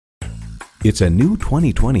It's a new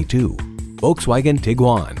 2022 Volkswagen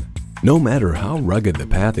Tiguan. No matter how rugged the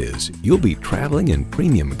path is, you'll be traveling in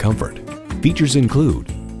premium comfort. Features include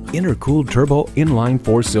intercooled turbo inline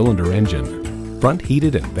 4-cylinder engine, front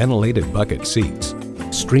heated and ventilated bucket seats,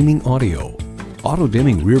 streaming audio,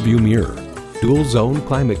 auto-dimming rearview mirror, dual zone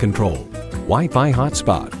climate control, Wi-Fi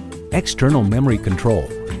hotspot, external memory control,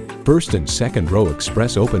 first and second row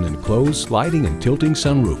express open and close sliding and tilting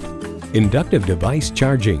sunroof, inductive device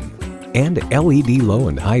charging, and LED low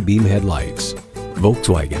and high beam headlights.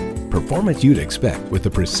 Volkswagen, performance you'd expect with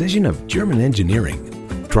the precision of German engineering.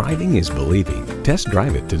 Driving is believing. Test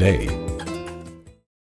drive it today.